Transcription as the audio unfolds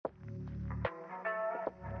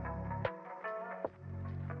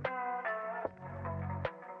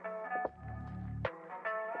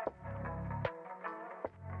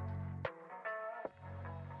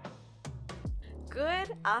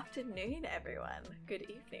afternoon, everyone. Good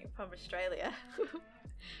evening from Australia.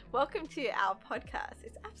 Welcome to our podcast.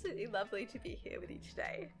 It's absolutely lovely to be here with you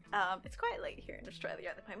today. It's quite late here in Australia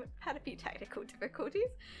at the moment. We've had a few technical difficulties,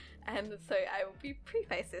 and so I will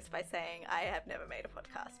preface this by saying I have never made a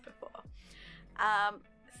podcast before.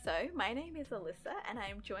 So my name is Alyssa, and I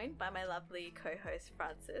am joined by my lovely co-host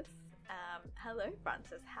Frances. Hello,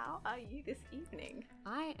 Frances. How are you this evening?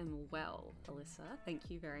 I am well, Alyssa. Thank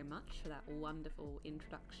you very much for that wonderful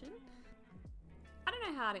introduction. I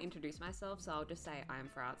don't know how to introduce myself, so I'll just say I'm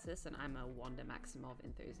Frances and I'm a Wanda Maximov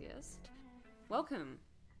enthusiast. Welcome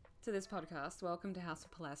to this podcast. Welcome to House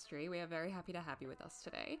of Polastri. We are very happy to have you with us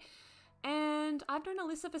today. And I've known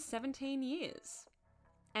Alyssa for 17 years.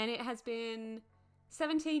 And it has been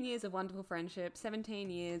 17 years of wonderful friendship, 17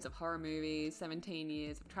 years of horror movies, 17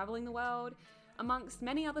 years of traveling the world, amongst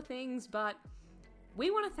many other things, but we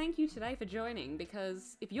want to thank you today for joining,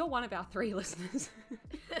 because if you're one of our 3 listeners,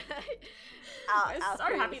 our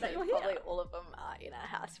so happy that you're here. Probably all of them are in our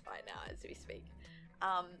house right now as we speak.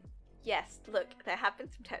 Yes, look, there have been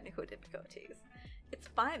some technical difficulties. It's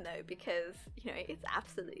fine though, because, it's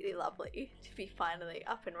absolutely lovely to be finally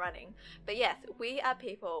up and running. But yes, we are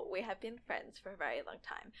people, we have been friends for a very long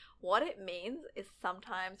time. What it means is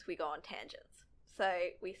sometimes we go on tangents. So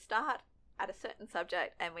we start at a certain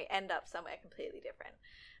subject and we end up somewhere completely different.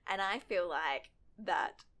 And I feel like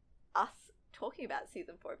that us talking about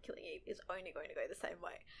season 4 of Killing Eve is only going to go the same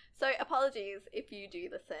way. So apologies if you do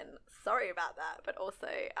listen. Sorry about that. But also,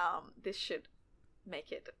 this should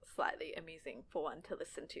make it slightly amusing for one to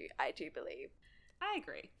listen to, I do believe. I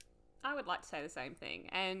agree. I would like to say the same thing.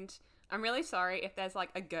 And I'm really sorry if there's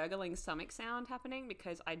like a gurgling stomach sound happening,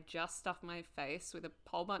 because I just stuffed my face with a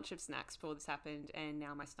whole bunch of snacks before this happened and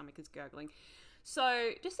now my stomach is gurgling.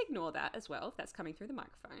 So just ignore that as well if that's coming through the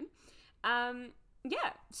microphone.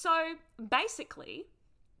 So basically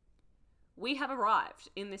we have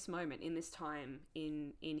arrived in this moment, in this time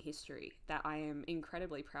in history that I am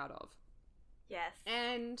incredibly proud of. Yes.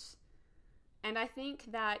 And I think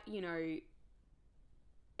that,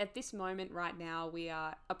 at this moment right now, we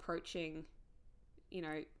are approaching,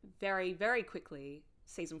 very, very quickly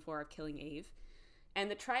season 4 of Killing Eve. And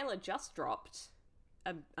the trailer just dropped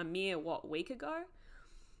a mere, week ago?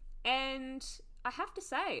 And I have to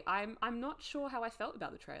say, I'm not sure how I felt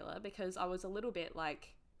about the trailer, because I was a little bit,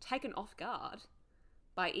 taken off guard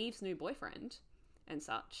by Eve's new boyfriend and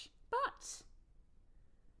such. But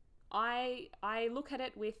I look at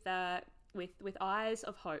it with eyes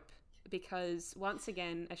of hope, because once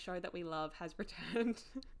again, a show that we love has returned.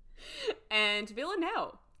 And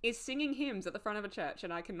Villanelle is singing hymns at the front of a church,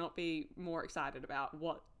 and I cannot be more excited about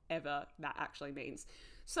whatever that actually means.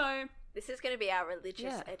 So this is going to be our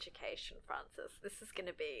religious education, Frances. This is going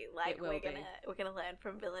to be we're gonna learn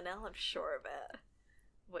from Villanelle. I'm sure of it.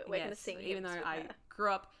 We're going to sing hymns, even though I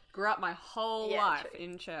grew up my whole life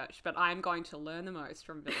in church, but I'm going to learn the most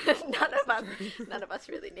from Villanelle. none of us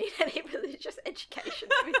really need any religious education.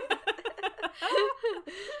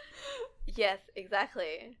 Yes,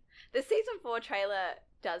 exactly. The season 4 trailer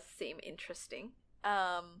does seem interesting.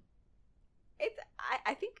 I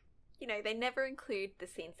think, they never include the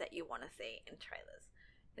scenes that you want to see in trailers.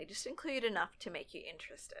 They just include enough to make you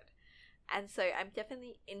interested. And so I'm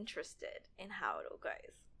definitely interested in how it all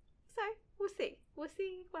goes. So we'll see. We'll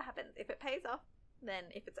see what happens. If it pays off, then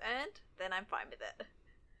if it's earned, then I'm fine with it.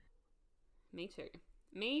 Me too.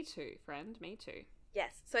 Me too, friend. Me too.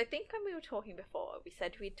 Yes. So I think when we were talking before, we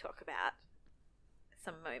said we'd talk about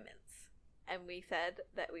some moments. And we said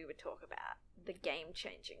that we would talk about the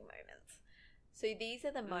game-changing moments. So these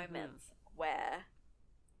are the moments where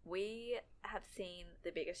we have seen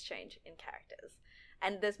the biggest change in characters.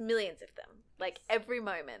 And there's millions of them. Every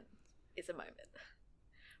moment is a moment.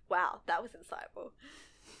 Wow, that was insightful.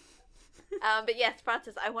 But yes,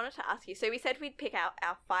 Frances, I wanted to ask you. So we said we'd pick out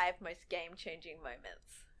our 5 most game-changing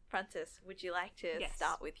moments. Frances, would you like to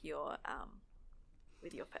start with your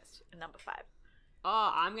first, number 5?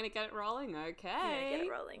 Oh, I'm going to get it rolling. Okay. Get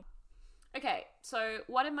it rolling. Okay, so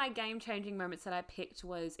one of my game-changing moments that I picked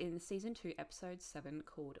was in season 2, episode 7,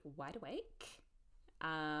 called Wide Awake.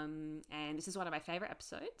 And this is one of my favorite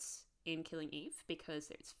episodes in Killing Eve, because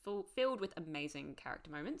it's filled with amazing character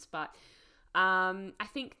moments. But I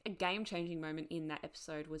think a game-changing moment in that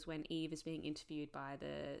episode was when Eve is being interviewed by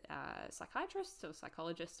the psychiatrist or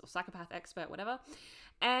psychologist or psychopath expert, whatever,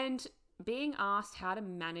 and being asked how to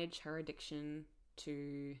manage her addiction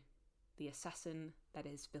to the assassin that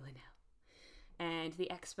is Villanelle. And the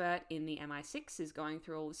expert in the MI6 is going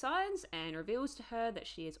through all the signs and reveals to her that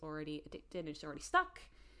she is already addicted and she's already stuck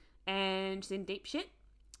and she's in deep shit.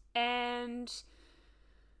 And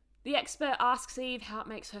The expert asks Eve how it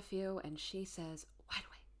makes her feel, and she says, wide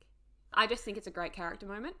awake. I just think it's a great character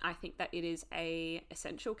moment. I think that it is a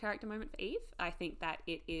essential character moment for Eve. I think that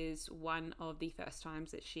it is one of the first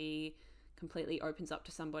times that she completely opens up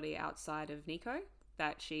to somebody outside of Nico,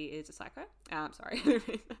 that she is a psycho. I'm sorry.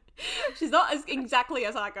 She's not exactly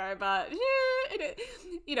a psycho, but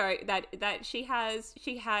you know, that she has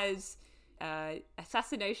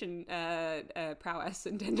assassination prowess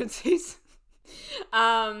and tendencies.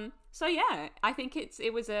 So yeah, I think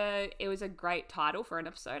it was a great title for an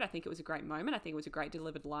episode. I think it was a great moment. I think it was a great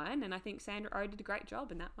delivered line, and I think Sandra Oh did a great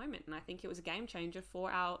job in that moment. And I think it was a game changer for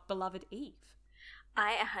our beloved Eve.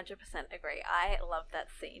 I 100% agree. I love that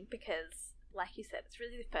scene because, like you said, it's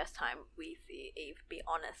really the first time we see Eve be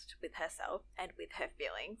honest with herself and with her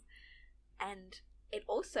feelings, and it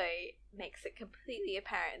also makes it completely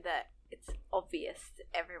apparent that it's obvious to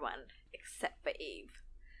everyone except for Eve.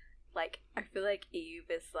 Like, I feel like Eve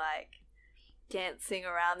is, like, dancing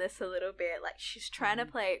around this a little bit. Like, she's trying to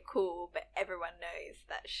play it cool, but everyone knows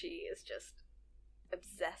that she is just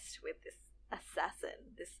obsessed with this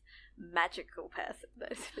assassin, this magical person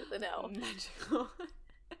that is Villanelle. Magical.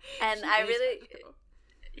 And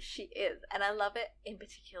she is. And I love it in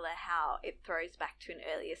particular how it throws back to an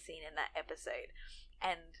earlier scene in that episode.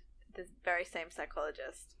 And the very same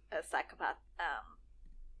psychologist, a psychopath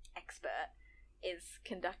expert, is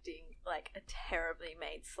conducting like a terribly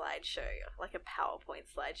made slideshow, like a PowerPoint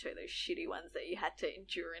slideshow, those shitty ones that you had to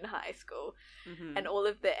endure in high school. Mm-hmm. And all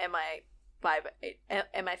of the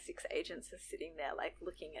MI6 agents are sitting there like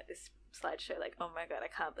looking at this slideshow like, oh my god, I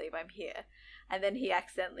can't believe I'm here. And then he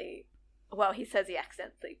says he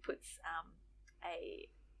accidentally puts a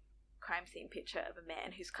crime scene picture of a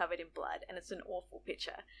man who's covered in blood, and it's an awful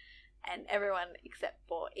picture, and everyone except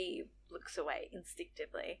for Eve looks away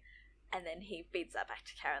instinctively. And then he feeds that back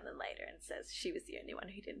to Carolyn later and says she was the only one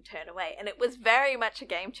who didn't turn away. And it was very much a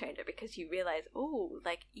game changer because you realize, oh,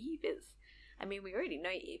 like Eve is, I mean, we already know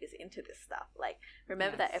Eve is into this stuff. Like,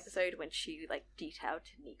 remember that episode when she, like, detailed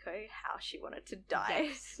to Nico how she wanted to die?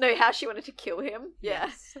 Yes. No, how she wanted to kill him? Yeah.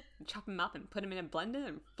 Yes. Chop him up and put him in a blender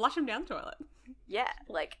and flush him down the toilet. Yeah,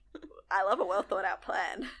 like, I love a well thought out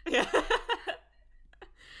plan. Yeah.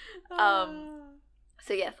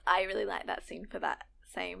 So yes, I really like that scene for that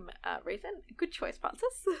same reason. Good choice, Frances.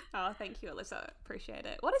 Oh, thank you, Alyssa. Appreciate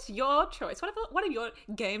it. What is your choice? What are your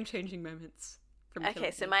game-changing moments from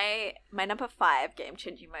Okay, so my number 5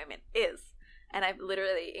 game-changing moment is, and I've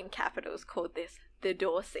literally in capitals called this the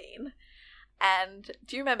door scene. And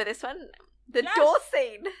do you remember this one? The door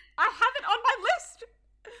scene. I have it on my list.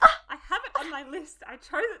 I have it on my list. I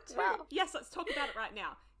chose it too. Wow. Yes, let's talk about it right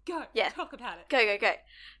now. Go. Yeah. Talk about it. Go.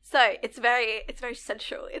 So it's very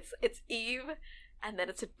central. It's Eve, and then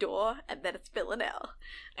it's a door, and then it's Villanelle.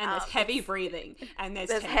 And there's heavy breathing, and there's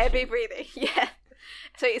tension. Heavy breathing, yeah.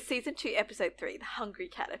 So it's season 2, episode 3, The Hungry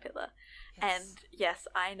Caterpillar. Yes. And yes,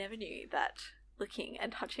 I never knew that looking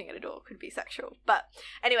and touching at a door could be sexual. But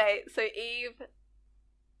anyway, so Eve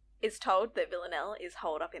is told that Villanelle is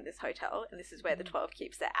holed up in this hotel, and this is where the 12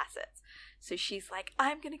 keeps their assets. So she's like,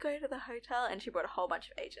 I'm going to go to the hotel, and she brought a whole bunch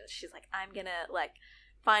of agents. She's like, I'm going to, like,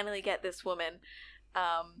 finally get this woman.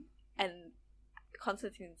 And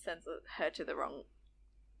Constantine sends her to the wrong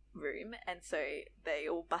room, and so they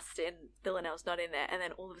all bust in. Villanelle's not in there, and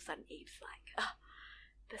then all of a sudden Eve's like, oh,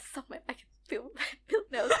 there's somewhere I can feel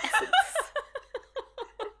Villanelle's essence.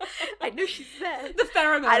 I know she's there. The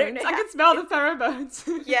pheromones. I can smell the pheromones.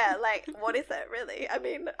 Yeah, like, what is it really? I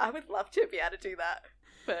mean, I would love to be able to do that,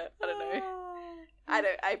 but I don't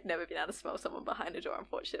know. I've never been able to smell someone behind a door,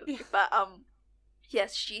 unfortunately. But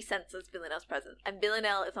yes, she senses Villanelle's presence, and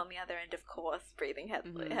Villanelle is on the other end, of course, breathing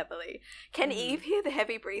heavily. Can Eve hear the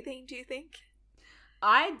heavy breathing, do you think?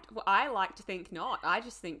 I like to think not. I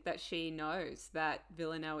just think that she knows that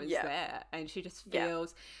Villanelle is there, and she just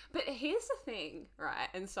feels... But here's the thing, right?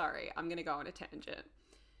 And sorry, I'm going to go on a tangent.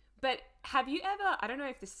 But have you ever... I don't know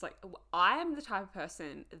if this is like... I am the type of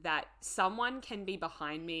person that someone can be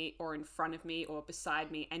behind me or in front of me or beside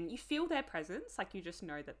me, and you feel their presence, like you just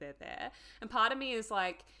know that they're there. And part of me is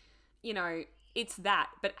like, you know... It's that,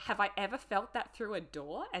 but have I ever felt that through a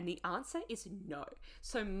door? And the answer is no.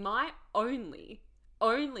 So my only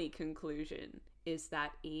conclusion is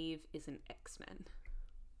that Eve is an X-Men.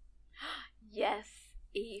 Yes,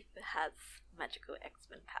 Eve has magical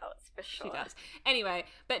X-Men powers, for sure. She does. Anyway,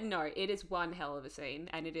 but no, it is one hell of a scene,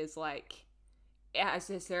 and it is like, as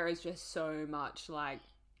there is just so much, like,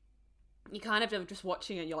 you kind of just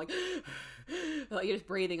watching it, you're like, like you're just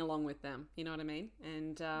breathing along with them, you know what I mean?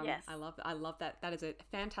 And yes. I love that. That is a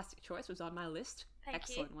fantastic choice. It was on my list.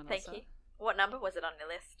 Excellent one. Thank you. What number was it on your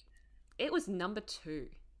list? It was number 2.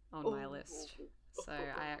 on my list. So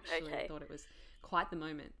I actually thought it was quite the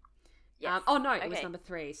moment. Yes. It was number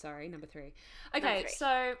 3. Sorry, number 3. Okay,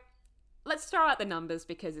 so let's throw out the numbers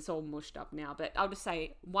because it's all mushed up now. But I'll just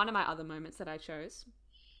say one of my other moments that I chose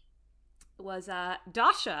was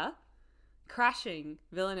Dasha crashing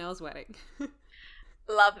Villanelle's wedding.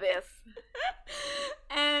 Love this.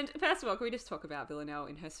 And first of all, can we just talk about Villanelle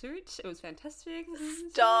in her suit? It was fantastic.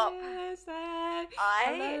 Stop.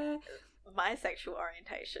 Hello. My sexual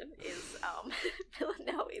orientation is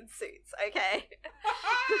Villanelle in suits, okay?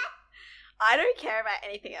 I don't care about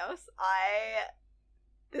anything else.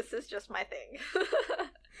 This is just my thing.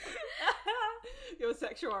 Your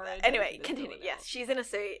sexual orientation. Anyway, continue. Yes, she's in a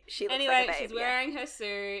suit. She looks like a babe. She's wearing her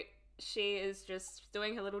suit. She is just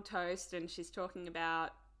doing her little toast and she's talking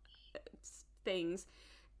about things.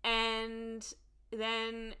 And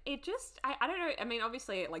then it just, I don't know. I mean,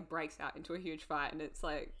 obviously it like breaks out into a huge fight and it's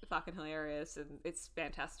like fucking hilarious and it's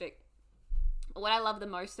fantastic. What I love the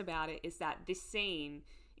most about it is that this scene,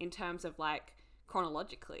 in terms of like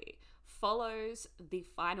chronologically, follows the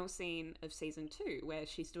final scene of season 2 where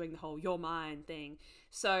she's doing the whole "you're mine" thing.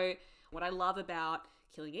 So what I love about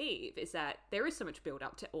Killing Eve is that there is so much build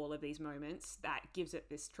up to all of these moments that gives it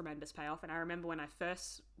this tremendous payoff. And I remember when I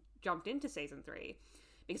first jumped into season 3,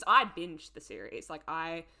 because I binged the series. Like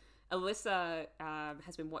Alyssa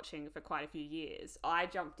has been watching for quite a few years. I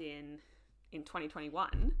jumped in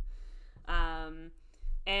 2021,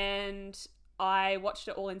 and I watched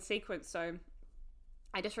it all in sequence. So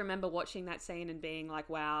I just remember watching that scene and being like,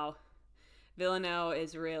 wow, Villanelle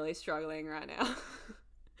is really struggling right now.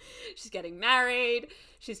 She's getting married.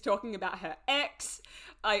 She's talking about her ex.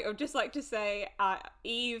 I would just like to say,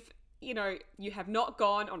 Eve, you know, you have not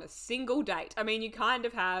gone on a single date. I mean, you kind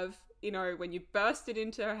of have, you know, when you bursted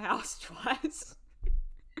into her house twice.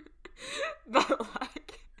 But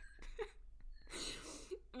like,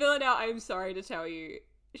 Villanelle, I'm sorry to tell you,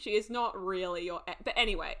 she is not really your ex. But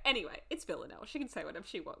anyway, it's Villanelle. She can say whatever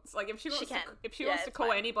she wants. Like if she wants to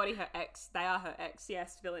call anybody her ex, they are her ex.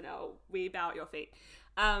 Yes, Villanelle, we bow at your feet.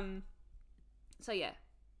 So yeah,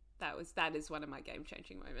 that is one of my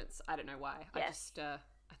game-changing moments. I don't know why. Yes.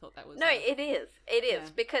 I thought that was it is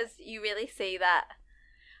because you really see that.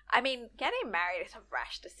 I mean, getting married is a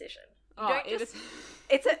rash decision.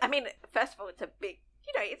 I mean, first of all, it's a big,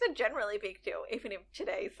 you know, it's a generally big deal, even in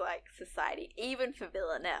today's like society, even for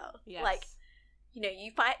Villanelle. Yes. Like, you know,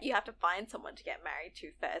 you have to find someone to get married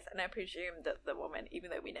to first, and I presume that the woman,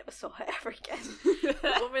 even though we never saw her ever again,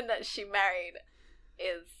 the woman that she married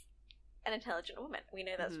is an intelligent woman. We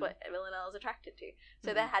know that's what Villanelle is attracted to.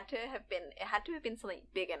 So it had to have been something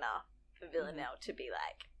big enough for Villanelle to be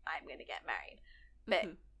like, I'm going to get married.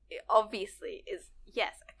 But it obviously is,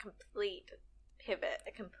 yes, a complete pivot,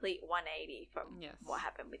 a complete 180 from what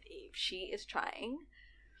happened with Eve. She is trying.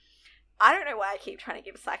 I don't know why I keep trying to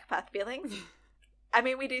give psychopath feelings. I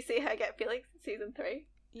mean, we do see her get feelings in season 3.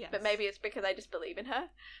 Yes. But maybe it's because I just believe in her.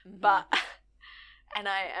 But... And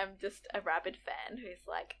I am just a rabid fan who's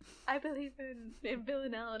like, I believe in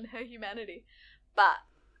Villanelle and her humanity. But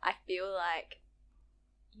I feel like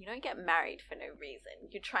you don't get married for no reason.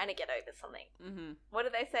 You're trying to get over something. Mm-hmm. What do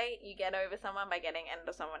they say? You get over someone by getting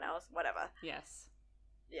into someone else, whatever. Yes.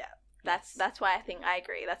 Yeah. That's why I think I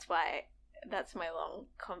agree. That's my long,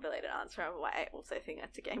 convoluted answer of why I also think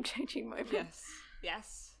that's a game-changing moment.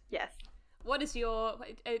 Yes. What is your...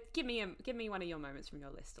 give me one of your moments from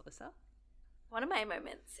your list, Alyssa. One of my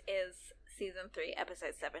moments is season 3,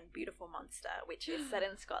 episode 7, Beautiful Monster, which is set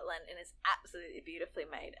in Scotland and is absolutely beautifully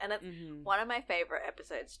made. And it's one of my favourite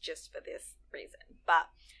episodes just for this reason. But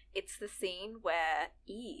it's the scene where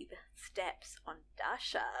Eve steps on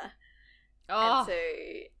Dasha. Oh. And so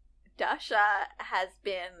Dasha has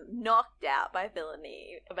been knocked out by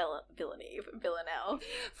Villanelle.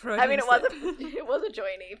 I mean, it was a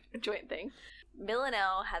joint thing.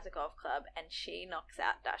 Villanelle has a golf club and she knocks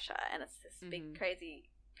out Dasha, and it's this big crazy,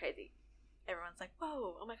 everyone's like,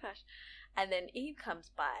 whoa, oh my gosh. And then Eve comes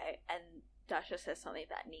by and Dasha says something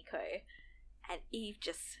about Nico, and Eve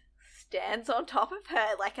just stands on top of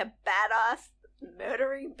her like a badass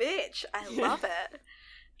murdering bitch. I love it.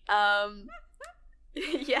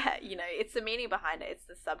 Yeah, you know, it's the meaning behind it. It's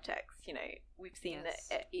the subtext. You know, we've seen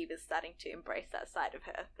that Eve is starting to embrace that side of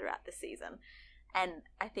her throughout the season. And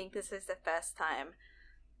I think this is the first time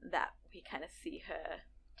that we kind of see her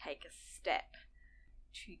take a step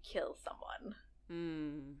to kill someone.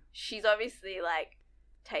 She's obviously, like,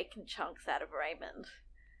 taken chunks out of Raymond.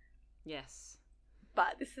 Yes.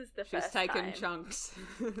 But this is the first time. She's taken chunks.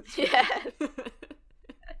 Yes.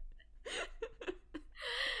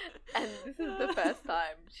 And this is the first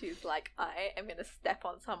time she's like, I am going to step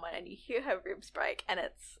on someone, and you hear her ribs break, and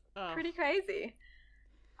it's pretty crazy.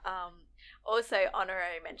 Also,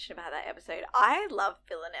 honorary mention about that episode, I love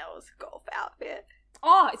Villanelle's golf outfit.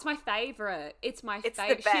 Oh, it's my favourite. It's my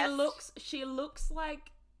favourite. The best. She looks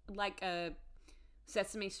like a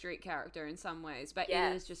Sesame Street character in some ways, but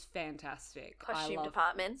it is just fantastic. Costume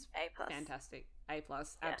department, A+. Fantastic. A+,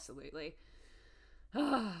 absolutely.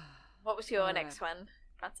 What was your next one,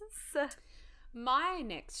 Frances? My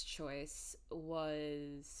next choice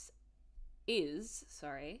is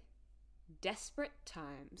Desperate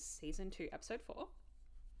Times, Season 2, Episode 4.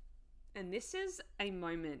 And this is a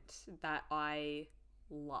moment that I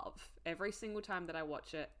love. Every single time that I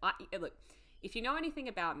watch it, look, if you know anything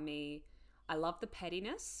about me, I love the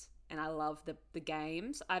pettiness and I love the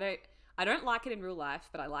games. I don't like it in real life,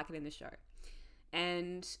 but I like it in the show.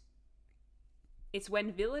 And it's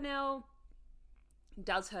when Villanelle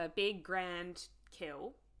does her big grand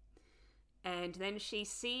kill, and then she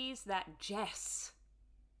sees that Jess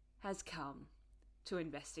has come to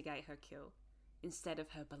investigate her kill instead of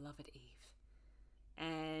her beloved Eve.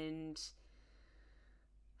 And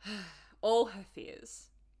all her fears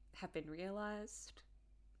have been realised.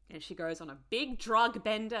 And she goes on a big drug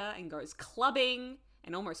bender and goes clubbing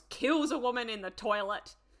and almost kills a woman in the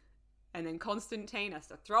toilet. And then Constantine has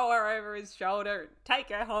to throw her over his shoulder and take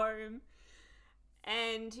her home.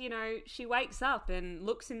 And, you know, she wakes up and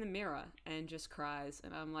looks in the mirror and just cries.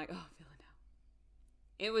 And I'm like, oh, Villanelle.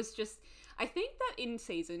 It was just, I think that in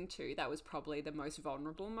season 2, that was probably the most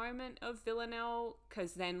vulnerable moment of Villanelle.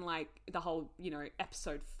 Because then, like, the whole, you know,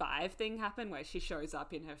 episode 5 thing happened where she shows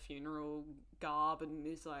up in her funeral garb and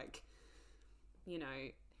is like, you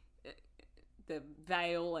know, the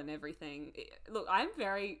veil and everything. Look, I'm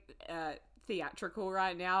very theatrical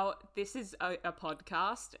right now. This is a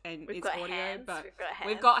podcast and it's audio, hands, but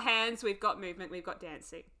we've got hands, we've got movement, we've got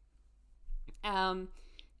dancing. And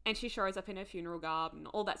she shows up in her funeral garb and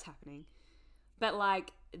all that's happening. But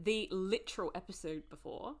like the literal episode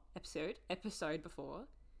before,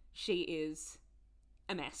 she is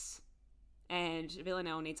a mess. And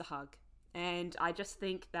Villanelle needs a hug. And I just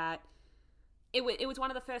think that it was one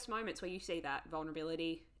of the first moments where you see that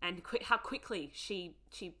vulnerability and how quickly she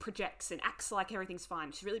projects and acts like everything's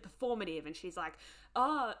fine. She's really performative and she's like,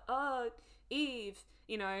 oh, Eve,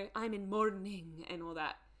 you know, I'm in mourning and all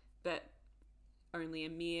that. But only a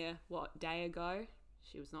mere, day ago,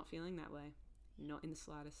 she was not feeling that way. Not in the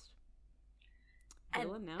slightest. And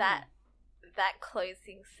that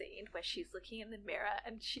closing scene where she's looking in the mirror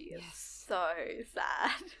and she is so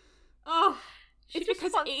sad. Oh, it's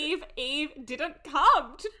because Eve didn't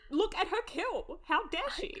come to look at her kill. How dare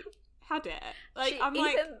she? How dare? Like,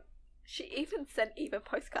 she even sent Eve a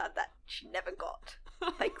postcard that she never got.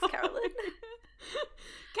 Thanks, Carolyn.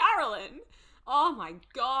 Carolyn! Oh my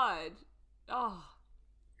god. Oh.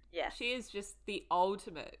 Yeah. She is just the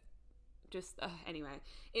ultimate. Just, anyway.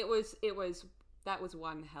 That was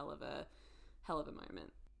one hell of a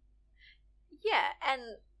moment. Yeah, and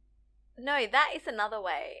no, that is another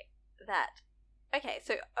way that, okay,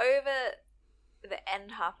 so over the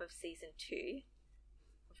end half of season 2,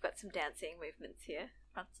 we've got some dancing movements here.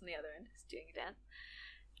 Frant's on the other end is doing a dance.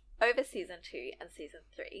 Over season 2 and season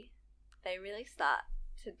 3, they really start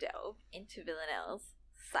to delve into Villanelle's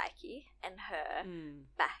psyche and her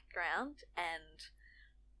background and,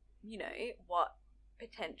 you know, what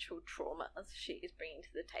potential traumas she is bringing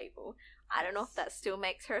to the table. I don't know if that still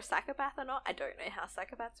makes her a psychopath or not. I don't know how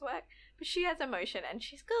psychopaths work, but she has emotion and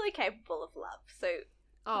she's clearly capable of love. So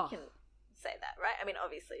you can say that, right? I mean,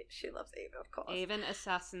 obviously she loves Eva, of course. Even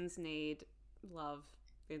assassins need love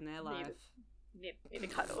in their life. Need a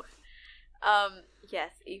cuddle.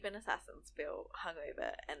 Yes, even assassins feel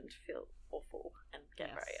hungover and feel awful and get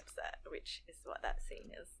very upset, which is what that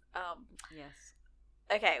scene is. Yes.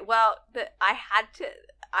 Okay, well, I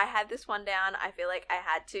had this one down. I feel like I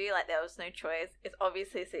had to. Like, there was no choice. It's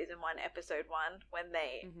obviously season 1, episode 1, when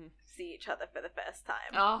they see each other for the first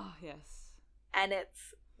time. Oh, yes. And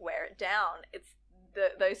it's wear it down. It's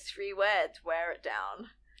those 3 words, wear it down.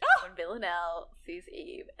 Oh! When Villanelle sees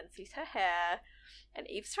Eve and sees her hair, and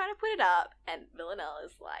Eve's trying to put it up, and Villanelle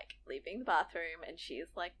is, like, leaving the bathroom, and she's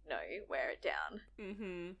like, no, wear it down.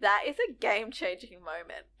 Mm-hmm. That is a game-changing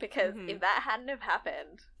moment, because if that hadn't have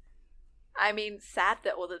happened, I mean, sad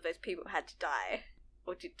that all of those people had to die,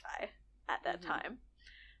 or did die, at that time,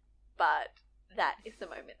 but that is the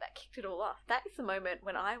moment that kicked it all off. That is the moment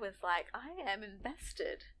when I was like, I am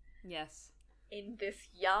invested. Yes. In this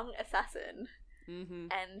young assassin,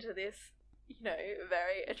 and this, you know,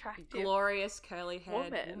 very attractive, glorious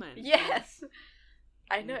curly-haired woman. Yes.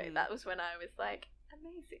 I know, that was when I was like,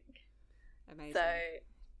 amazing. Amazing. So,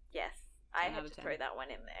 yes, I 10 had out of to 10. throw that one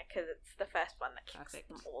in there because it's the first one that kicks Perfect.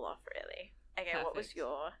 them all off, really. Okay, what was Perfect.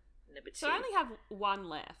 your number 2? So I only have one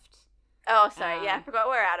left. Oh, sorry. Yeah, I forgot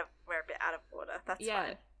we're a bit out of order. That's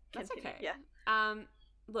fine. That's Continue. okay. Yeah.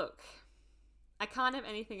 Look, I can't have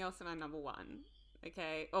anything else in my number 1.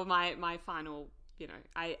 Okay, or my final. You know,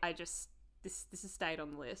 I just this has stayed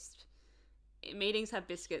on the list. Meetings have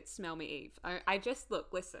biscuits. Smell me, Eve. I just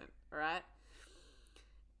listen. All right.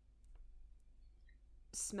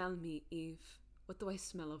 Smell me, Eve. What do I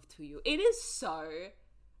smell of to you? It is so.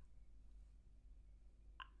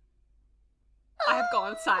 I have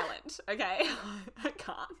gone silent. Okay, I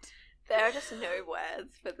can't. There are just no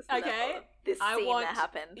words for this. Okay, level of this scene that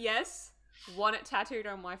happened. Yes, want it tattooed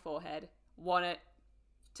on my forehead. Want it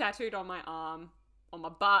tattooed on my arm, on my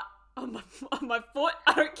butt, on my foot.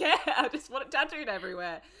 I don't care. I just want it tattooed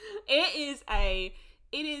everywhere. It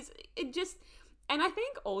just. And I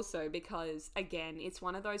think also because, again, it's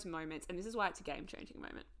one of those moments, and this is why it's a game-changing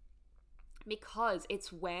moment, because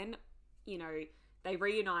it's when, you know, they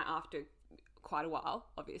reunite after quite a while,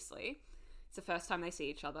 obviously. It's the first time they see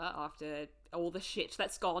each other after all the shit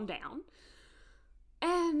that's gone down.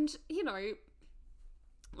 And, you know,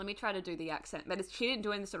 let me try to do the accent. But she didn't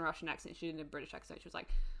do this in a Russian accent. She did it in a British accent. She was like,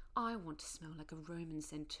 I want to smell like a Roman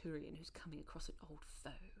centurion who's coming across an old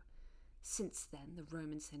foe. Since then, the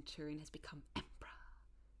Roman centurion has become emperor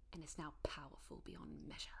and is now powerful beyond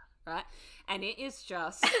measure, right? And it is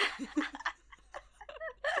just...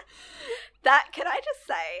 That, can I just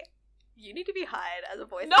say, you need to be hired as a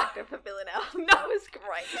voice actor for Villanelle. No. That was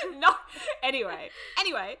great. No. Anyway,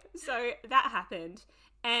 so that happened.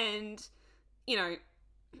 And, you know,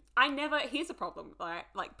 here's the problem, right?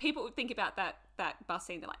 Like, people would think about that bus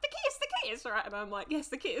scene, they're like, the kiss, right? And I'm like, yes,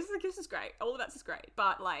 the kiss is great. All of that is great.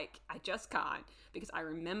 But, like, I just can't, because I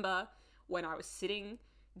remember when I was sitting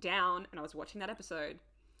down and I was watching that episode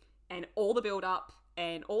and all the build up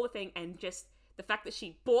and all the thing, and just the fact that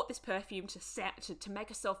she bought this perfume to make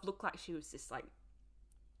herself look like she was this, like,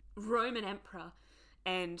 Roman emperor,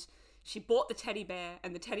 and she bought the teddy bear,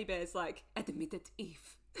 and the teddy bear's like, admit it,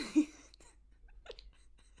 Eve.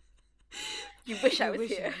 You wish I was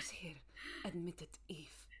here. here. I was here. Admit it, Eve.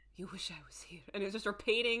 You wish I was here. And it was just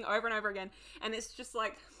repeating over and over again. And it's just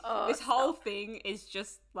like, this whole thing is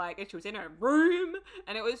just like, she was in her room,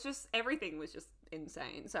 and it was just, everything was just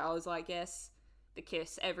insane. So I was like, yes, the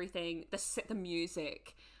kiss, everything, the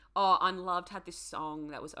music. Oh, Unloved had this song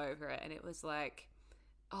that was over it, and it was like,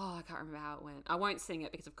 oh, I can't remember how it went. I won't sing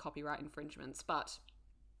it because of copyright infringements, but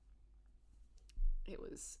it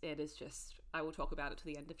is just, I will talk about it to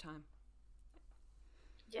the end of time.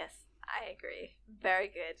 Yes, I agree. Very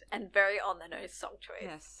good and very on the nose song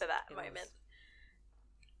choice for that moment.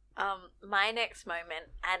 My next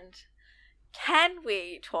moment, and can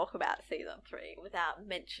we talk about season 3 without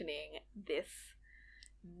mentioning this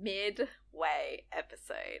midway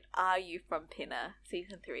episode? Are You From Pinner?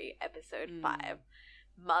 Season 3, episode 5.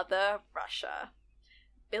 Mother Russia.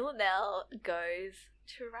 Villanelle goes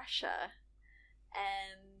to Russia,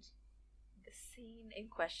 and the scene in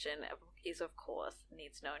question is, of course,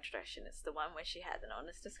 needs no introduction. It's the one where she has an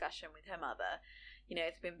honest discussion with her mother. You know,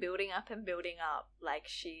 it's been building up and building up. Like,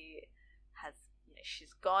 she has, you know,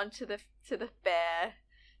 she's gone to the fair.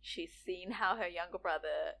 She's seen how her younger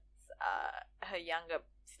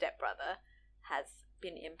stepbrother has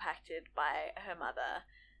been impacted by her mother,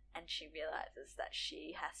 and she realizes that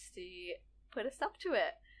she has to put a stop to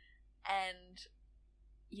it. And,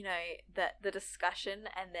 you know, the discussion,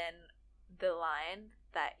 and then the line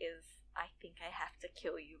that is, I think I have to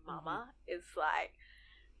kill you, mama, is like,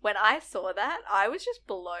 when I saw that, I was just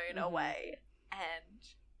blown away. And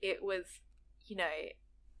it was, you know,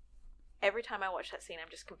 every time I watch that scene,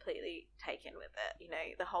 I'm just completely taken with it. You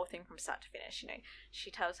know, the whole thing from start to finish. You know,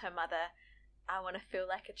 she tells her mother, I want to feel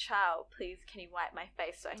like a child. Please, can you wipe my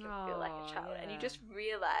face so I can feel like a child? Yeah. And you just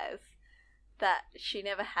realize that she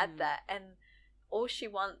never had that. And all she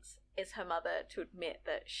wants is her mother to admit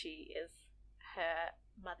that she is her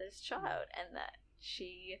mother's child, and that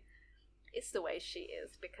she is the way she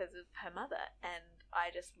is because of her mother. And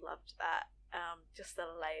I just loved that, just the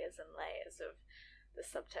layers and layers of the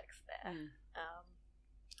subtext there.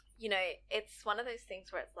 You know, it's one of those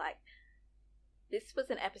things where it's like, this was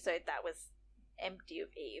an episode that was empty of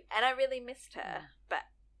Eve, and I really missed her, but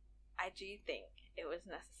I do think it was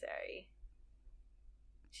necessary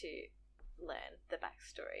to learn the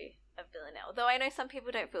backstory of Villanelle, though I know some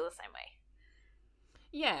people don't feel the same way.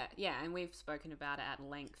 Yeah, and we've spoken about it at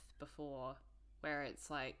length before, where it's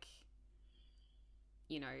like,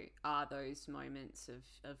 you know, are those moments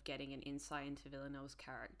of getting an insight into Villanelle's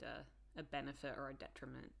character a benefit or a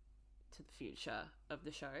detriment to the future of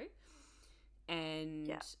the show. And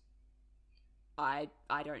Yeah. I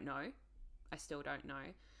don't know. I still don't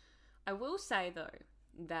know. I will say though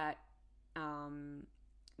that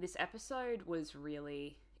this episode was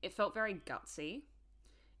really, it felt very gutsy,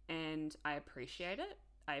 and I appreciate it.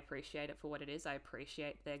 I appreciate it for what it is. I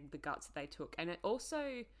appreciate the guts that they took. And it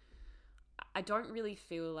also, I don't really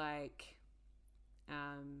feel like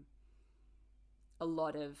a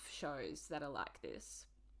lot of shows that are like this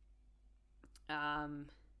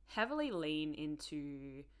heavily lean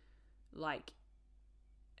into like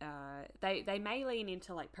they may lean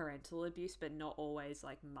into like parental abuse, but not always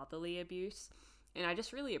like motherly abuse. And I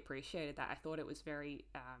just really appreciated that. I thought it was very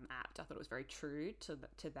apt. I thought it was very true to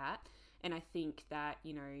that. And I think that,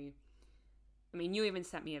 you know, I mean, you even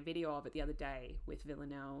sent me a video of it the other day with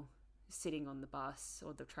Villanelle sitting on the bus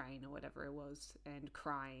or the train or whatever it was and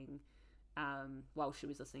crying while she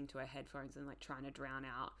was listening to her headphones and like trying to drown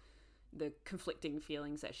out the conflicting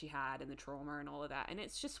feelings that she had and the trauma and all of that. And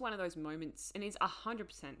it's just one of those moments, and it's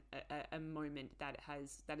 100% a moment that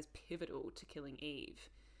is pivotal to killing Eve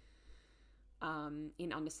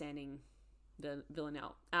in understanding the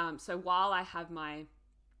Villanelle. So while I have my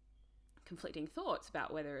conflicting thoughts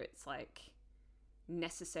about whether it's like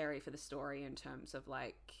necessary for the story in terms of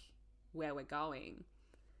like where we're going,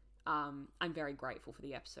 I'm very grateful for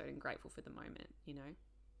the episode and grateful for the moment, you know?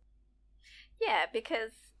 Yeah,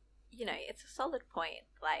 because, you know, it's a solid point.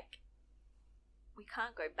 Like, we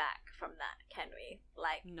can't go back from that, can we?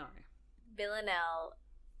 Like, No. Villanelle,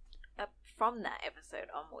 from that episode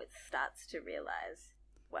onwards, starts to realize,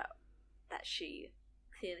 well, that she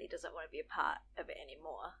clearly doesn't want to be a part of it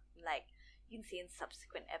anymore. Like, you can see in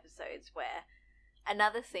subsequent episodes where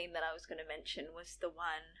another scene that I was going to mention was the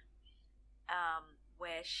one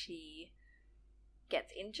where she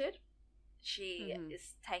gets injured. She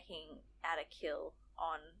is taking out a kill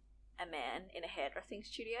on a man in a hairdressing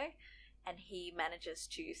studio, and he manages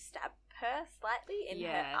to stab her slightly in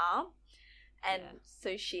her arm. And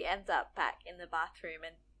so she ends up back in the bathroom,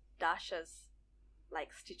 and Dasha's like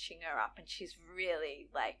stitching her up, and she's really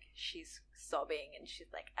like, she's sobbing, and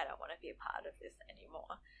she's like, I don't want to be a part of this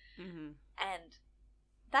anymore. And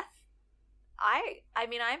that's, I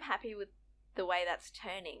mean, I'm happy with the way that's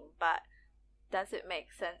turning, but does it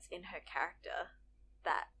make sense in her character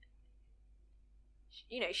that,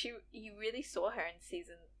 you know, you really saw her in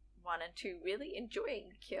season 1 and 2 really enjoying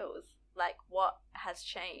the kills? Like, what has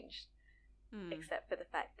changed? Except for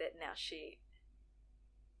the fact that now she,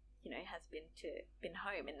 you know, has been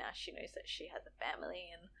home, and now she knows that she has a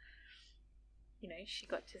family, and, you know, she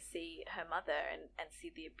got to see her mother and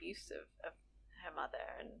see the abuse of her mother,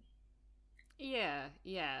 and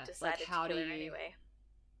decided like, how to kill do her you anyway.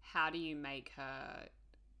 how do you make her,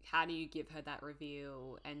 how do you give her that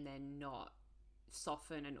reveal and then not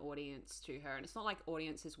soften an audience to her? And it's not like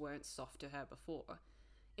audiences weren't soft to her before.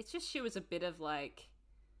 It's just she was a bit of like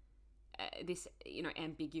this, you know,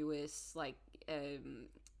 ambiguous, like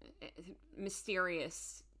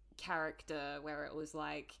mysterious character where it was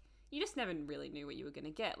like you just never really knew what you were going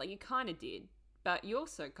to get. Like, you kind of did, but you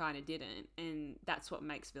also kind of didn't, and that's what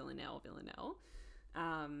makes Villanelle.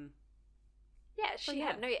 Yeah, she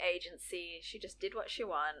had no agency. She just did what she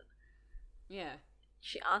wanted. Yeah.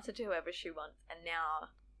 She answered to whoever she wants, and now,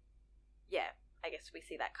 I guess we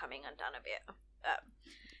see that coming undone a bit.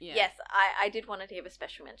 Yes, I did want to give a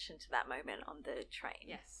special mention to that moment on the train.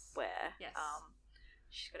 Yes. Where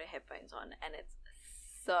she's got her headphones on, and it's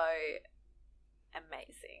so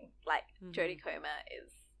amazing. Like, Jodie Comer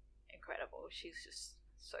is incredible. She's just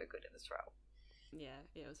so good in this role. Yeah,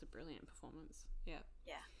 it was a brilliant performance. Yeah.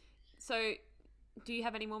 Yeah. So, do you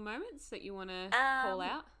have any more moments that you want to call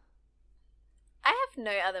out? I have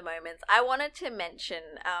no other moments. I wanted to mention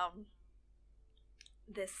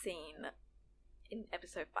this scene in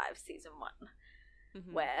episode 5, season 1,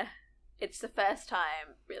 where it's the first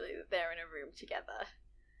time, really, that they're in a room together,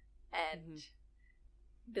 and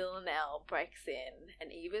Villanelle breaks in,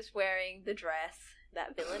 and Eve is wearing the dress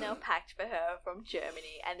that Villanelle packed for her from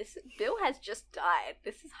Germany, and Bill has just died.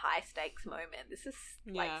 This is high stakes moment. This is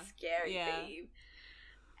like scary for Eve.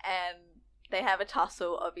 And they have a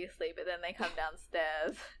tussle, obviously, but then they come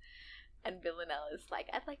downstairs, and Villanelle is like,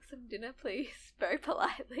 I'd like some dinner, please, very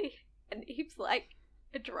politely. And Eve's like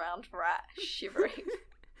a drowned rat, shivering.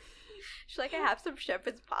 She's like, I have some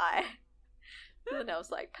shepherd's pie.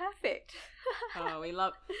 Villanelle's like, perfect. Oh, we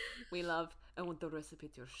love, I want the recipe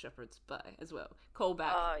to your shepherd's pie as well.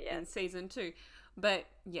 Callback in season 2. But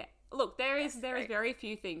yeah, look, there is very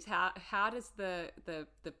few things. How does the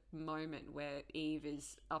moment where Eve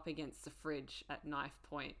is up against the fridge at knife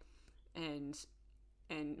point and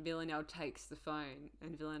and Villanelle takes the phone,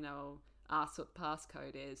 and Villanelle asks what the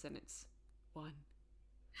passcode is, and it's 1,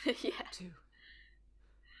 Yeah. 2,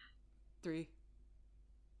 3,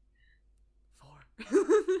 4.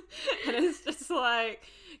 And it's just like,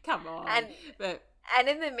 come on. And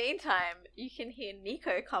in the meantime, you can hear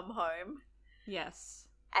Nico come home. Yes.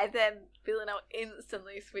 And then Villanelle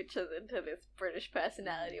instantly switches into this British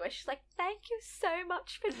personality where she's like, "Thank you so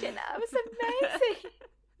much for dinner. It was amazing."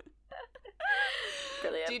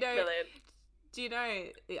 Brilliant. Do you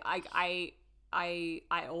know?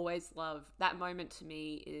 I always love that moment. To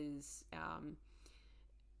me, is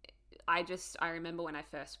I remember when I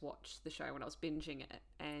first watched the show when I was binging it,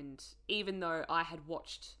 and even though I had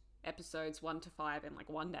watched episodes 1 to 5 in like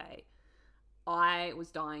one day, I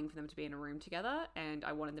was dying for them to be in a room together, and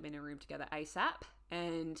I wanted them in a room together ASAP.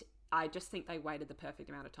 And I just think they waited the perfect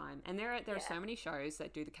amount of time. And there are so many shows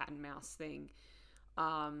that do the cat and mouse thing,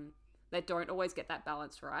 that don't always get that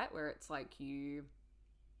balance right, where it's like you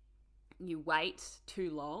wait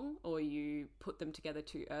too long or you put them together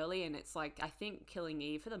too early. And it's like, I think Killing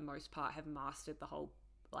Eve for the most part have mastered the whole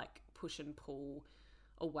like push and pull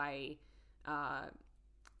away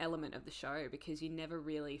element of the show, because you never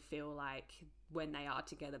really feel like when they are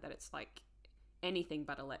together that it's like anything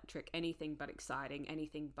but electric, anything but exciting,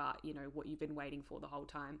 anything but, you know, what you've been waiting for the whole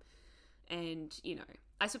time. And, you know,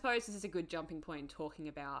 I suppose this is a good jumping point in talking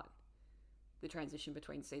about the transition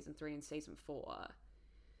between season 3 and season 4.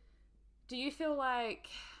 Do you feel like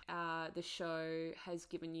the show has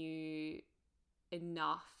given you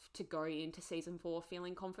enough to go into season 4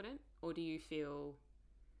 feeling confident, or do you feel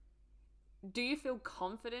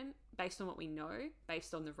confident based on what we know,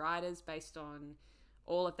 based on the writers, based on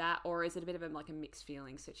all of that, or is it a bit of a mixed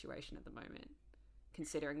feeling situation at the moment,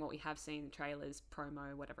 considering what we have seen, the trailers,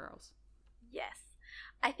 promo, whatever else? Yes,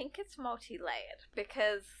 I think it's multi-layered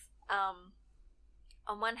because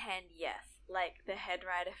on one hand, yes, like the head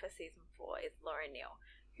writer for season 4 is Laura Neal,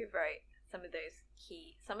 who wrote some of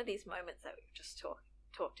these moments that we've just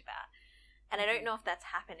talked about. And I don't know if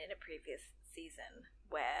that's happened in a previous season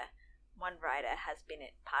where one writer has been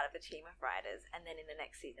part of a team of writers and then in the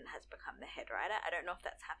next season has become the head writer. I don't know if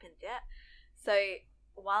that's happened yet. So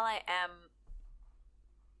while I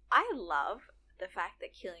love the fact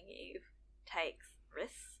that Killing Eve takes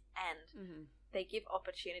risks and they give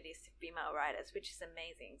opportunities to female writers, which is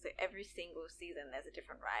amazing. So every single season there's a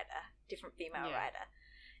different female writer.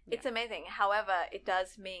 It's amazing. However, it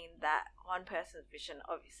does mean that one person's vision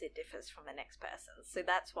obviously differs from the next person's. So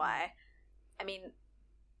that's why, I mean,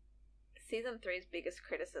 season 3's biggest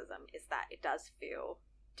criticism is that it does feel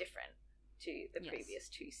different to the previous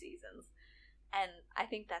 2 seasons. And I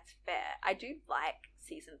think that's fair. I do like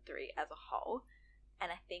season 3 as a whole, and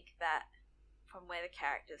I think that from where the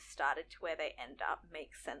characters started to where they end up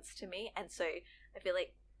makes sense to me. And so I feel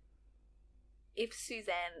like if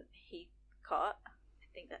Suzanne Heathcote, I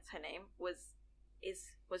think that's her name, was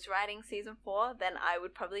writing season 4, then I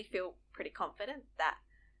would probably feel pretty confident that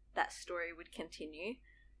that story would continue.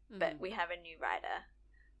 But we have a new writer.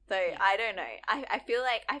 So I don't know. I feel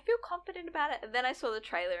confident about it. And then I saw the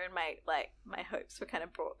trailer and my hopes were kind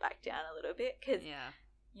of brought back down a little bit because,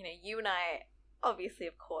 you know, you and I obviously,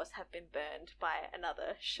 of course, have been burned by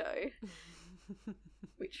another show,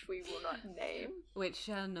 which we will not name. Which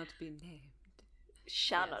shall not be named.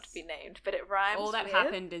 Not be named, but it rhymes with... All that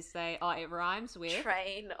happened is it rhymes with...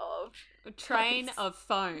 Train of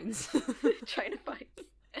phones. Train of phones.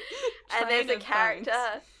 And there's a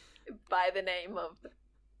character by the name of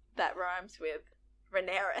that rhymes with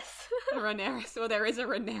Rhaenyra. Rhaenyra. Well, there is a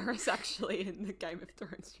Rhaenyra actually in the Game of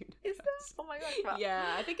Thrones universe. Is there? Oh my god!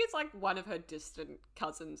 Yeah, I think it's like one of her distant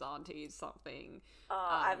cousins, aunties, something. Oh,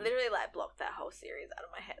 I've literally blocked that whole series out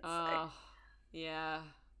of my head. Oh, yeah.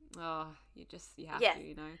 Oh, you have to,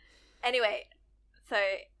 you know. Anyway, so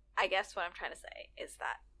I guess what I'm trying to say is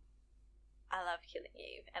that I love Killing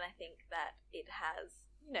Eve, and I think that it has,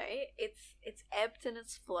 you know, it's ebbed and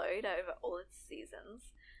it's flowed over all its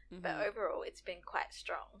seasons, but overall it's been quite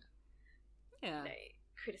strong. Yeah. You know,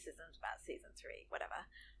 criticisms about season 3, whatever.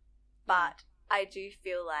 But I do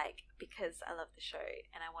feel like because I love the show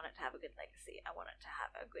and I want it to have a good legacy, I want it to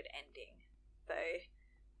have a good ending. So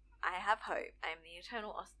I have hope. I'm the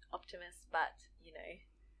eternal optimist, but, you know,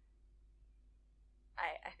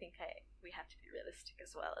 I think we have to be realistic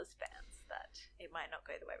as well as fans that it might not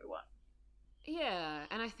go the way we want. Yeah,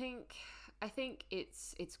 and I think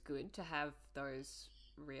it's good to have those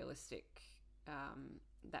realistic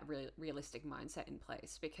realistic mindset in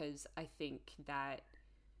place, because I think that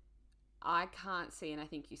I can't see, and I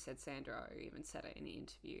think you said, Sandra, or even said it in the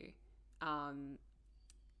interview,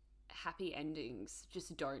 happy endings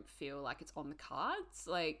just don't feel like it's on the cards.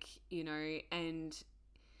 Like, you know, and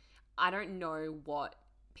I don't know what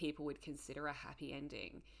people would consider a happy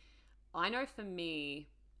ending. I know for me,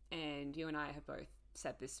 and you and I have both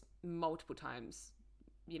said this multiple times,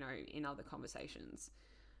 you know, in other conversations,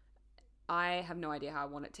 I have no idea how I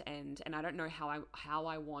want it to end, and I don't know how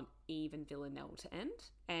I want Eve and Villanelle to end.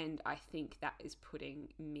 And I think that is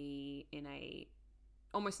putting me in a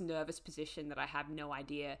almost nervous position that I have no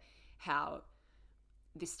idea how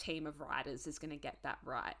this team of writers is going to get that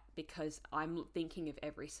right, because I'm thinking of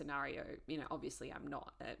every scenario. You know, obviously I'm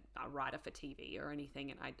not a writer for TV or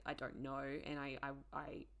anything, and I don't know, and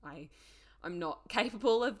I'm not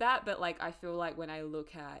capable of that. But like, I feel like when I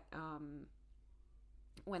look at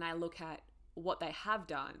what they have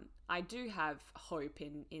done, I do have hope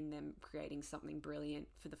in them creating something brilliant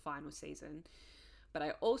for the final season. But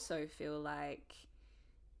I also feel like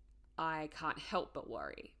I can't help but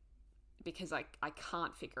worry, because I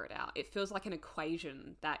can't figure it out. It feels like an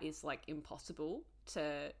equation that is like impossible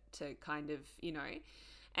to kind of, you know,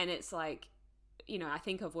 and it's like, you know, I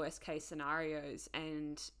think of worst case scenarios,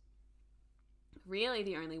 and really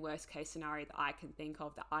the only worst case scenario that I can think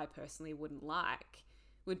of that I personally wouldn't like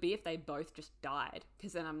would be if they both just died,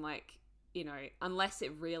 because then I'm like, you know, unless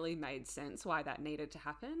it really made sense why that needed to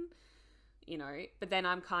happen, you know, but then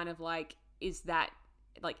I'm kind of like, is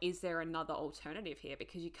there another alternative here?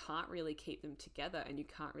 Because you can't really keep them together and you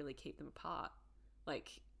can't really keep them apart.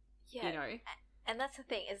 Like, yeah, you know. And that's the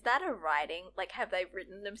thing. Is that a writing? Like, have they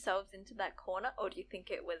written themselves into that corner? Or do you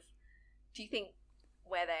think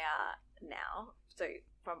where they are now, so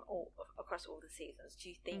from across all the seasons, do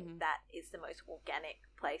you think that is the most organic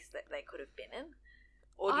place that they could have been in?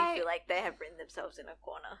 Or do you feel like they have written themselves in a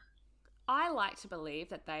corner? I like to believe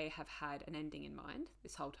that they have had an ending in mind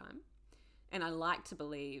this whole time. And I like to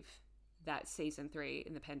believe that season 3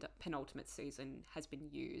 in the penultimate season has been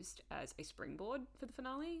used as a springboard for the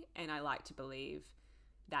finale. And I like to believe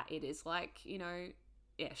that it is like, you know,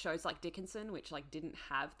 yeah, shows like Dickinson, which like didn't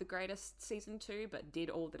have the greatest season 2, but did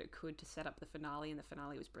all that it could to set up the finale, and the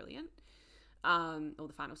finale was brilliant, or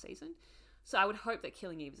the final season. So I would hope that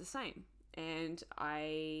Killing Eve is the same, and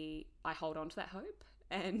I hold on to that hope,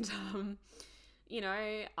 and you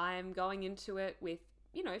know, I'm going into it with,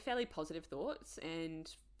 you know, fairly positive thoughts,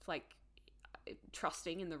 and like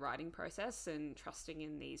trusting in the writing process and trusting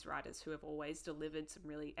in these writers who have always delivered some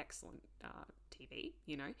really excellent TV,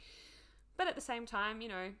 you know. But at the same time, you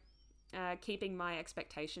know, keeping my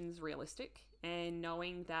expectations realistic and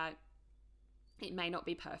knowing that it may not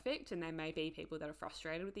be perfect and there may be people that are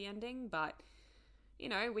frustrated with the ending, but, you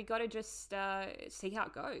know, we got to just see how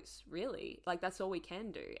it goes, really. Like, that's all we can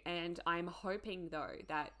do. And I'm hoping, though,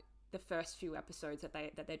 that the first few episodes that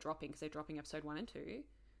they're dropping, because they're dropping episode 1 and 2,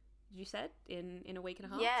 you said, in a week and a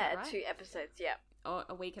half? Yeah, right? 2 episodes, yeah. Or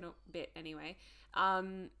a week and a bit, anyway.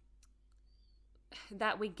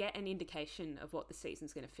 That we get an indication of what the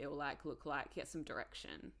season's going to feel like, look like, get some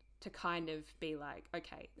direction to kind of be like,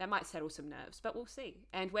 okay, that might settle some nerves, but we'll see.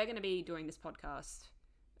 And we're going to be doing this podcast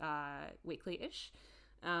weekly-ish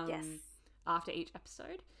Yes. after each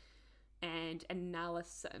episode. And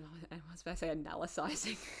analyzing.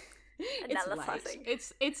 Analyzing.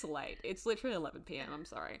 It's late. It's literally 11 p.m. I'm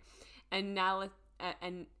sorry. And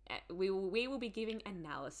we will be giving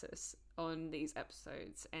analysis on these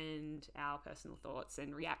episodes and our personal thoughts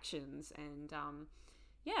and reactions, and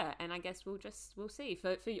yeah, and I guess we'll see.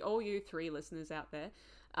 For all you 3 listeners out there,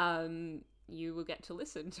 you will get to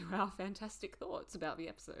listen to our fantastic thoughts about the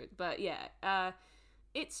episode. But yeah,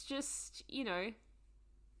 it's just, you know,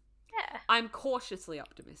 yeah, I'm cautiously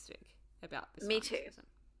optimistic about this. Me too. Season.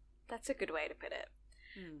 That's a good way to put it.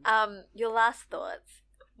 Your last thoughts.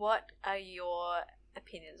 What are your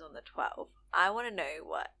opinions on the 12? I want to know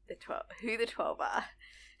who the 12 are.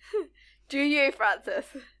 Do you, Frances?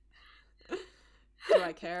 Do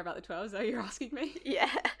I care about the 12? Is that what you're asking me? Yeah.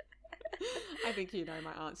 I think you know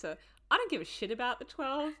my answer. I don't give a shit about the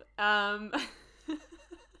 12. I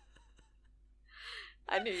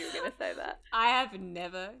knew you were going to say that. I have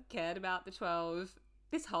never cared about the 12.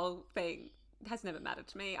 This whole thing has never mattered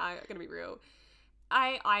to me. I'm going to be real.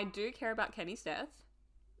 I do care about Kenny's death.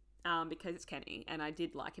 Because it's Kenny, and I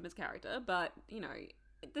did like him as character, but, you know,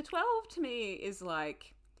 the 12 to me is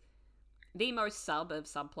like the most sub of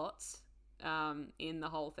subplots in the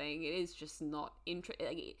whole thing. It is just not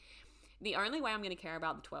the only way I'm going to care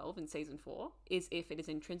about the 12 in season 4 is if it is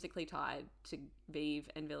intrinsically tied to Eve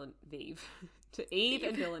and Villanelle,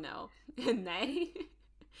 and they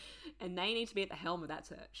need to be at the helm of that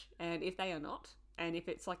search. And if they are not, and if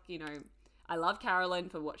it's like, you know, I love Carolyn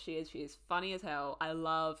for what she is. She is funny as hell. I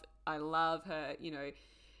love her, you know,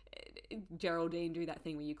 Geraldine do that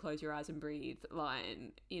thing where you close your eyes and breathe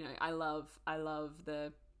line. You know, I love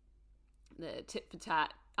the tit for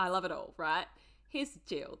tat. I love it all, right? Here's the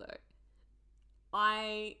deal though.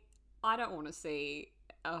 I don't want to see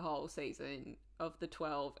a whole season of the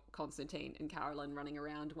 12, Constantine and Carolyn running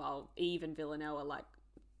around while Eve and Villanelle are like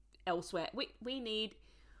elsewhere. We need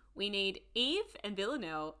Eve and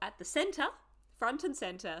Villanelle at the center, front and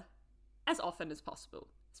center, as often as possible,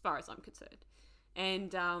 as far as I'm concerned.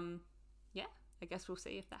 And yeah, I guess we'll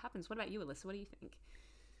see if that happens. What about you, Alyssa? What do you think?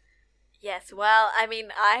 Yes, well, I mean,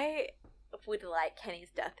 I would like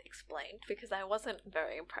Kenny's death explained because I wasn't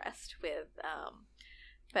very impressed with,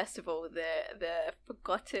 first of all, the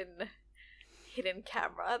forgotten hidden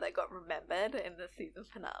camera that got remembered in the season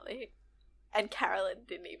finale. And Carolyn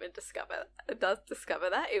didn't even discover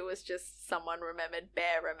that. It was just someone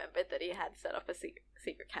Bear remembered that he had set off a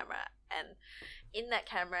secret camera. And in that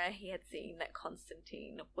camera, he had seen that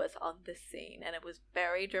Constantine was on the scene, and it was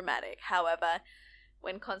very dramatic. However,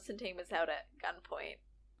 when Constantine was held at gunpoint,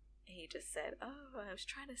 he just said, "Oh, I was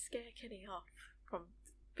trying to scare Kenny off from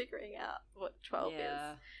figuring out what 12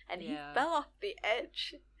 is." And he fell off the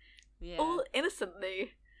edge all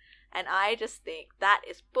innocently. And I just think that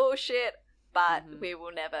is bullshit. But we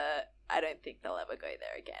will never, I don't think they'll ever go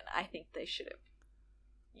there again. I think they should have,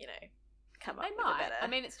 come up with a better... I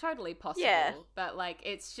mean, it's totally possible. Yeah. But, like,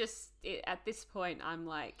 it's just, at this point,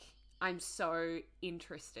 I'm so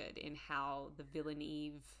interested in how the Villain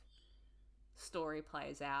Eve story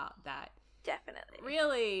plays out that... Definitely.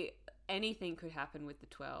 Really, anything could happen with the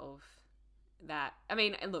 12. That, I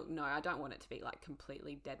mean, look, no, I don't want it to be, like,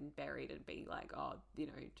 completely dead and buried and be like, oh,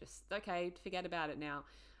 just, okay, forget about it now.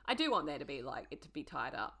 I do want there to be, like, it to be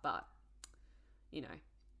tied up, but,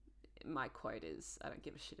 my quote is, I don't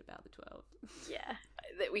give a shit about the 12. Yeah,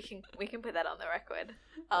 that we can put that on the record.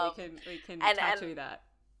 We can tattoo that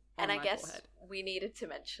on and I my guess forehead. We needed to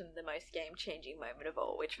mention the most game-changing moment of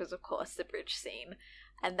all, which was, of course, the bridge scene.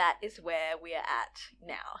 And that is where we are at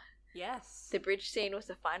now. Yes. The bridge scene was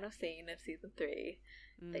the final scene of season 3.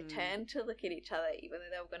 They turned to look at each other, even though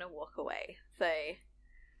they were going to walk away. So...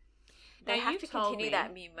 They have to continue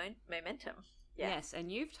that momentum. Yeah. Yes,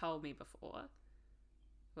 and you've told me before,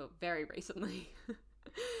 well, very recently,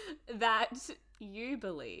 that you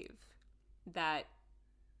believe that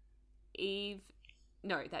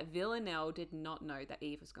that Villanelle did not know that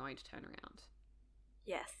Eve was going to turn around.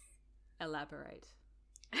 Yes. Elaborate.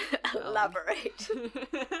 Elaborate.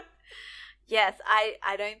 Yes,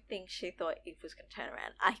 I don't think she thought Eve was going to turn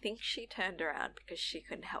around. I think she turned around because she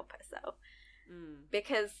couldn't help herself.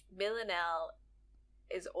 Because Villanelle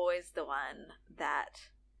is always the one that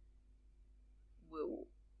will...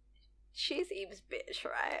 She's Eve's bitch,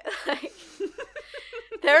 right? Like,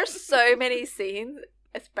 there are so many scenes,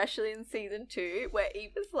 especially in season 2, where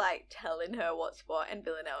Eve is, like, telling her what's what, and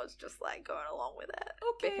Villanelle is just, like, going along with it.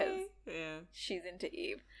 Okay. Because she's into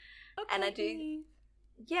Eve. Okay. And I do...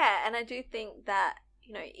 Yeah, and I do think that,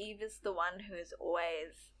 Eve is the one who is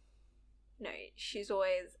always... she's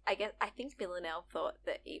always... I think Villanelle thought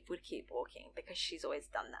that Eve would keep walking because she's always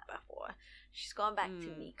done that before. She's gone back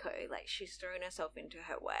to Nico. Like, she's thrown herself into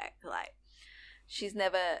her work. Like, she's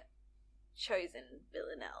never chosen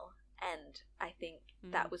Villanelle. And I think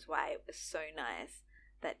that was why it was so nice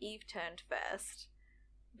that Eve turned first,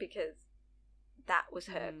 because that was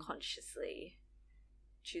her consciously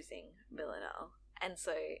choosing Villanelle. And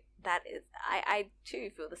so that is... I too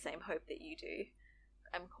feel the same hope that you do.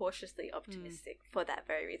 I'm cautiously optimistic for that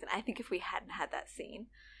very reason. I think if we hadn't had that scene,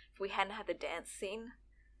 if we hadn't had the dance scene,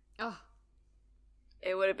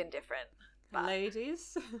 it would have been different. But,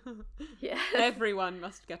 ladies, yeah, everyone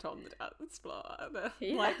must get on the dance floor.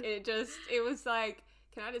 Yeah. Like, it was like,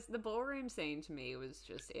 the ballroom scene to me was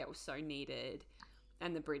just, it was so needed.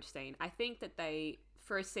 And the bridge scene. I think that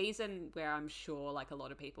for a season where I'm sure, like, a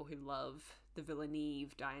lot of people who love the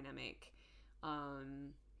Villaneve dynamic,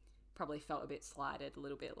 probably felt a bit slighted, a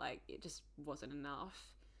little bit like it just wasn't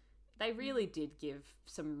enough. They really did give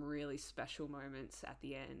some really special moments at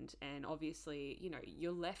the end, and obviously,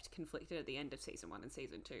 you're left conflicted at the end of season 1 and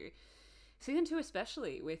season 2. Season 2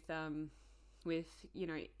 especially with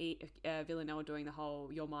Villanelle doing the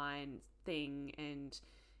whole "you're mine" thing and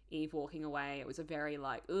Eve walking away. It was a very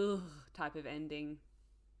like ugh type of ending.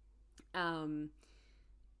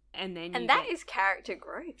 And that is character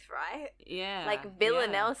growth, right? Yeah. Like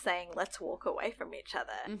Villanelle saying, let's walk away from each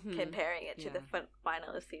other, comparing it to the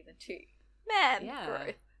final of season 2. Man,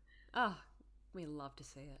 growth. Oh, we love to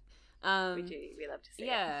see it. We do. We love to see it.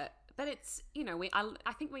 Yeah, but it's,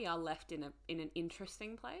 I think we are left in an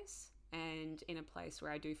interesting place, and in a place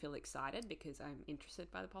where I do feel excited because I'm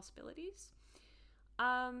interested by the possibilities.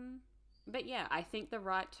 But yeah, I think the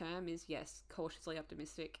right term is, yes, cautiously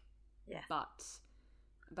optimistic. Yeah.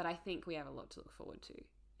 But I think we have a lot to look forward to.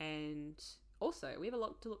 And also, we have a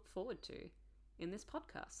lot to look forward to in this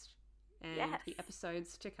podcast and the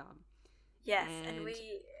episodes to come. Yes, and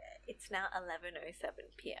it's now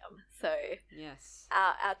 11:07 p.m. So yes,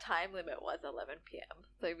 our time limit was 11 p.m.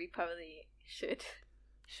 So we probably should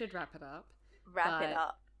wrap it up.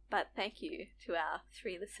 But thank you to our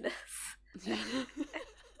 3 listeners.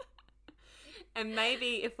 And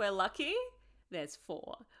maybe if we're lucky, there's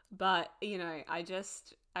 4. But, you know,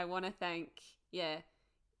 I want to thank,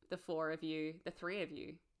 the 4 of you, the 3 of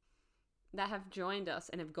you that have joined us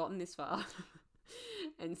and have gotten this far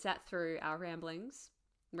and sat through our ramblings.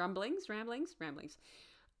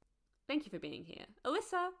 Thank you for being here.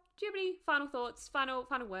 Alyssa, do you have any final thoughts, final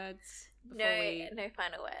words? No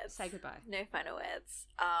final words. Say goodbye. No final words.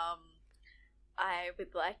 I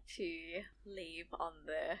would like to leave on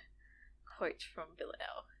the quote from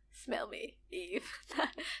Villanelle. Smell me, Eve.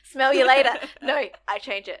 Smell you later. No, I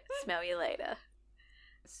change it. Smell you later.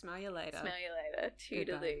 Smell you later. Smell you later.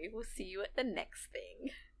 Toodaloo. We'll see you at the next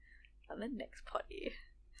thing. On the next potty.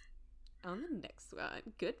 On the next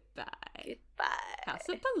one. Goodbye. Goodbye. House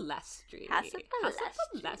of Polastri. House of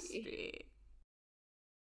Polastri.